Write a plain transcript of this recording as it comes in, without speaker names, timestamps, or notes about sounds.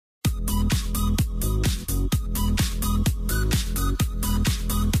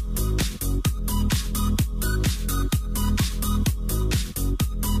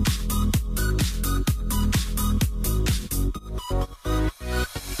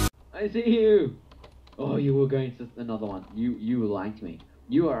I see you. Oh, you were going to another one. You were lying to me.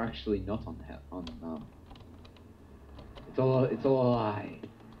 You are actually not on It's all a lie.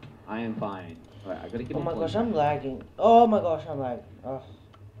 I am fine. Alright, I gotta keep Oh on my pulling gosh, back. I'm lagging. Oh my gosh, I'm lagging. Oh,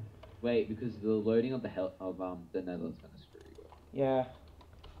 Wait, because the loading of the nether is gonna screw you up. yeah.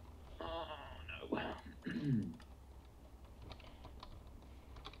 Oh no.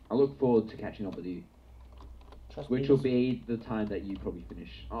 I look forward to catching up with you. Trust Which me. will be the time that you probably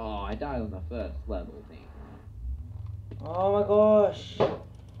finish. Oh, I died on the first level thing. Oh my gosh.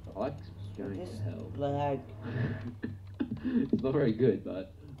 I like going This to hell. lag. It's not very good,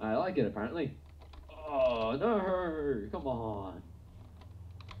 but I like it apparently. Oh no! Come on.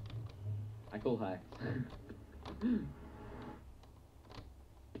 I call hacks.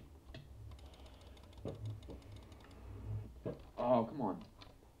 Oh, come on.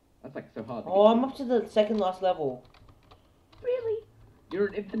 That's like so hard to Oh, get I'm to. up to the second last level. Really? You're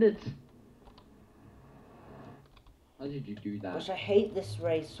an infinite. How did you do that? Gosh, I hate this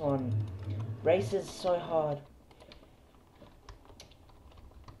race one. Race is so hard.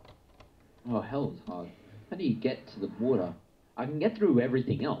 Oh, hell is hard. How do you get to the water? I can get through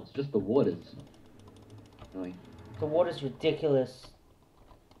everything else, just the water's annoying. The water's ridiculous.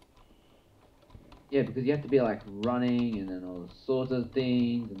 Yeah, because you have to be like running and then all sorts of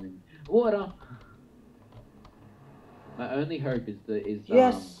things and then water. My only hope is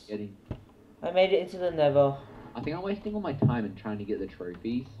Yes! getting. I made it into the Nether. I think I'm wasting all my time in trying to get the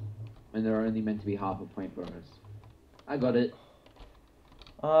trophies when they're only meant to be half a point bonus. I got it.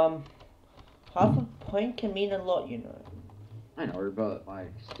 Half a point can mean a lot, you know. I know, but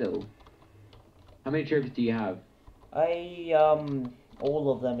like still. How many trophies do you have?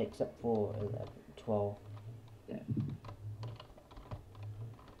 All of them except for 11, 12. Yeah.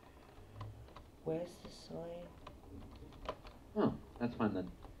 Where's the sign? Oh, that's fine then.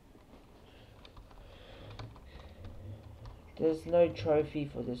 There's no trophy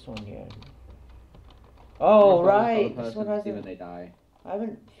for this one yet. Oh, right. This one See when hasn't. they die. I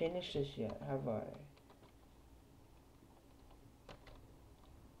haven't finished this yet, have I?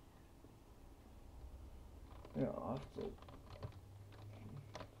 Yeah, after.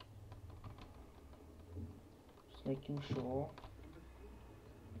 Just making sure.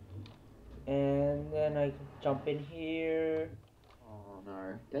 And then I can jump in here. Oh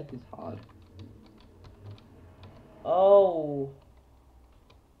no, death is hard. Oh.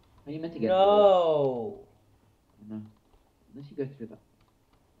 Are you meant to get No. through it? No. Unless you go through that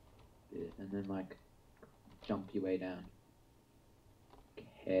bit and then like jump your way down.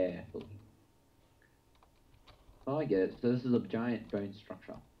 Carefully. Oh, I get it. So this is a giant bone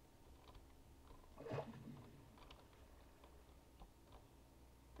structure.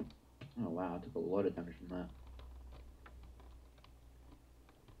 Oh wow, I took a lot of damage from that.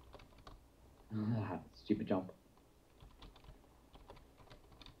 Stupid jump.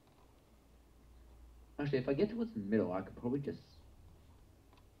 Actually, if I get towards the middle, I could probably just...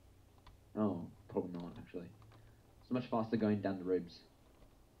 Oh, probably not, actually. It's much faster going down the ribs.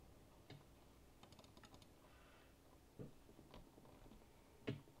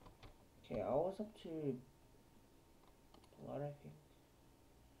 Okay, I was up to blood, I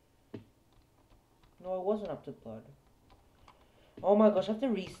think. No, I wasn't up to blood. Oh my gosh, I have to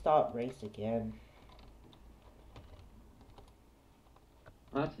restart race again.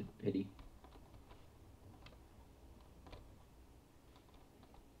 Oh, that's a pity.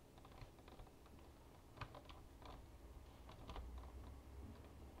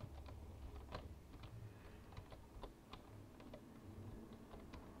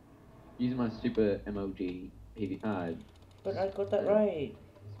 Using my super MOG But I got that right.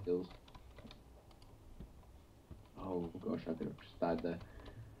 skills. Oh gosh, I could have just died there.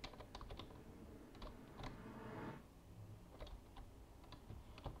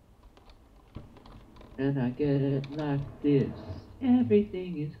 And I get it like this.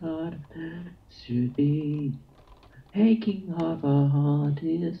 Everything is hard to be. Aching of a heart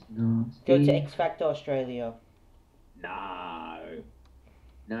is nasty. Go to X Factor Australia. No.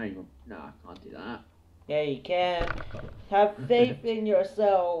 No, I can't do that. Yeah, you can. Have faith in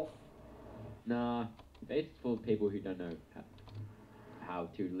yourself. Nah, faith is for people who don't know how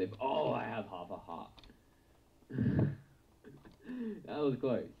to live. Oh, I have half a heart. That was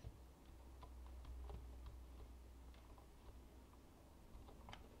close.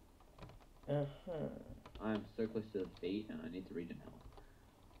 I'm so close to the feet and I need to regen health.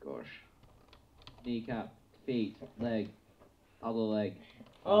 Gosh. Kneecap, feet, leg, other leg.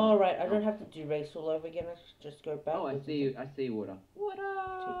 Alright, I don't have to do race all over again. I just go back. Oh, I see water.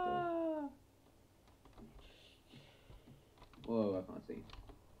 Water! Whoa, I can't see.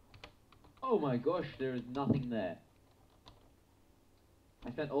 Oh my gosh, there is nothing there.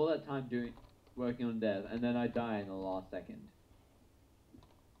 I spent all that time working on death, and then I die in the last second.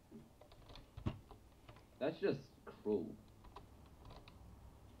 That's just cruel.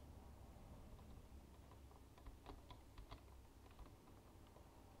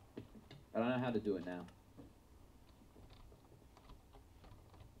 I don't know how to do it now.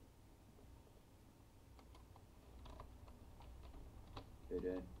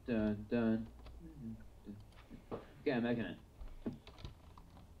 Dun, dun, dun. Okay, I'm making it.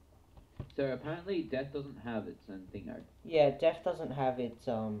 So apparently death doesn't have its own thingo. Yeah, death doesn't have its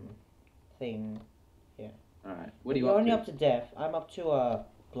thing. Yeah. Alright, what are you You're up only to? up to death. I'm up to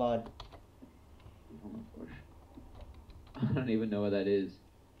blood. Oh my gosh. I don't even know what that is.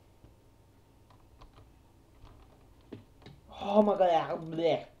 Oh my god.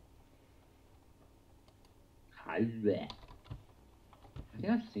 Blech. I think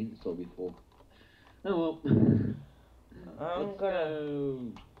I've seen this all before. Oh well. I'm Let's gonna. go.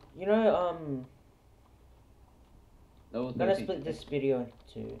 You know, Level I'm gonna 13. split this video into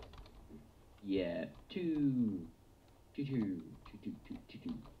two. Yeah, two.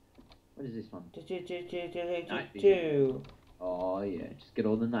 What is this one? Night vision. Two. Oh yeah, just get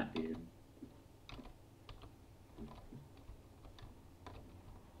all the night vision.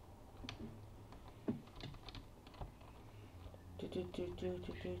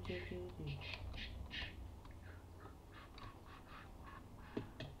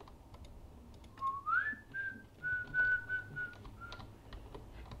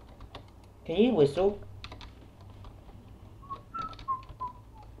 Can you whistle?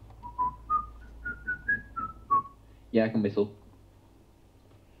 Yeah, I can whistle.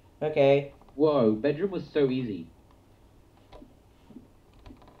 Okay. Whoa, bedroom was so easy.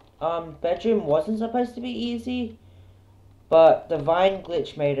 Bedroom wasn't supposed to be easy, but the vine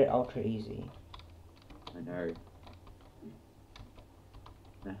glitch made it ultra easy. I know.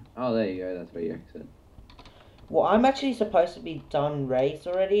 Oh, there you go. That's where you exit. Well, I'm actually supposed to be done race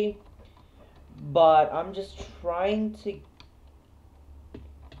already, but I'm just trying to.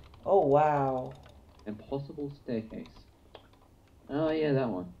 Oh wow. Impossible staircase. Oh yeah, that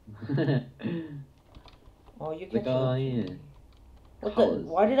one. Oh, you The catching guy up to in me. What the? colours.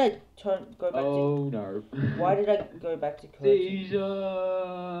 Why did I go back to? Oh no. Why did I go back to coaching? Seizure.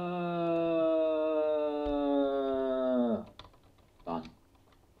 Done.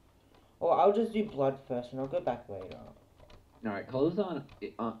 Oh, I'll just do blood first, and I'll go back later. Alright, colours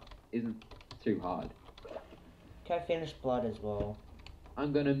isn't too hard. Can I finish blood as well?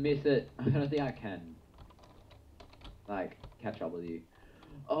 I'm gonna miss it. I don't think I can. Like, catch up with you.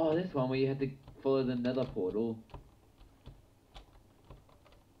 Oh, this one where you had to follow the nether portal.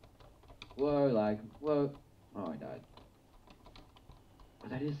 Whoa, like, whoa. Oh, I died. Oh,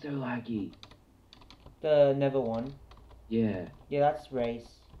 that is so laggy. The never one. Yeah. Yeah, that's race.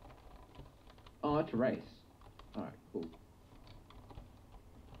 Oh, it's a race. Alright, cool.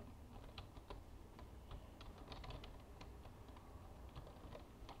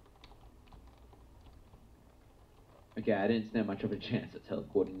 Okay, I didn't stand much of a chance at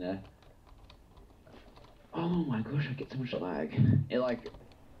teleporting there. Oh my gosh, I get so much lag. It like...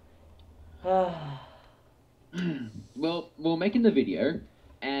 Well, we're making the video,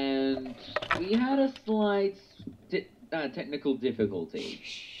 and we had a slight technical difficulty.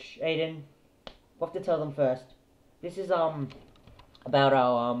 Shh, Aiden. We'll have to tell them first. This is about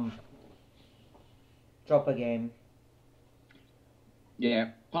our dropper game. Yeah,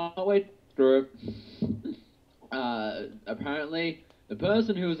 partway through, apparently the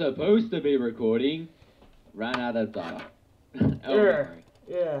person who was supposed to be recording ran out of data.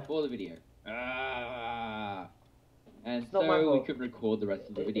 Yeah. For the video. And It's not my so we fault. couldn't record the rest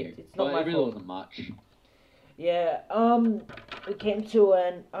of the video. It's not but my it really fault. wasn't much. Yeah, we came to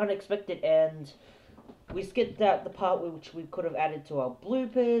an unexpected end. We skipped out the part which we could have added to our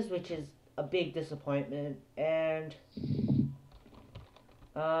bloopers, which is a big disappointment. And,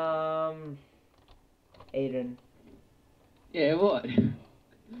 Aiden. Yeah, what?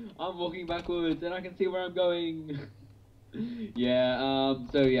 I'm walking backwards and I can see where I'm going. Yeah,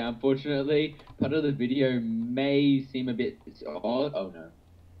 so yeah, unfortunately, part of the video may seem a bit odd. Oh no. I'm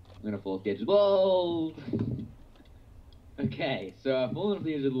gonna fall off the edge of the wall. Okay, so I've fallen off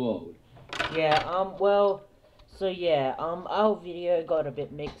the edge of the wall. Yeah, well, so yeah, our video got a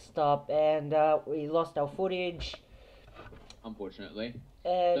bit mixed up and, we lost our footage. Unfortunately.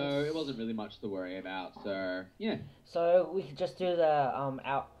 And So it wasn't really much to worry about, so yeah. so we could just do the,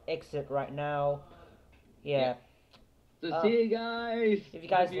 our exit right now. Yeah. So see you guys! If you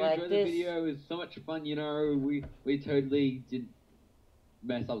guys Hope you like enjoyed this- the video, it was so much fun, you know, we totally did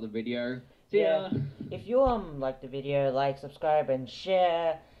mess up the video. See Yeah. ya. If you like the video, like, subscribe, and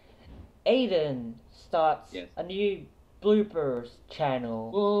share. Aiden starts Yes. a new bloopers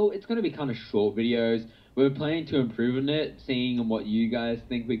channel. Well, it's going to be kind of short videos. We're planning to improve on it, seeing what you guys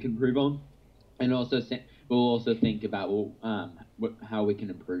think we can improve on, and also we'll also think about how we can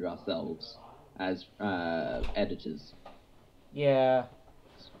improve ourselves as editors. Yeah.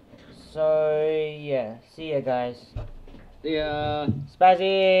 So yeah, see ya guys. See ya.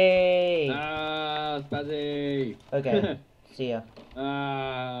 Spazzy. Spazzy. Okay. See ya.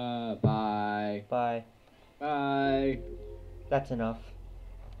 Bye. Bye. Bye. That's enough.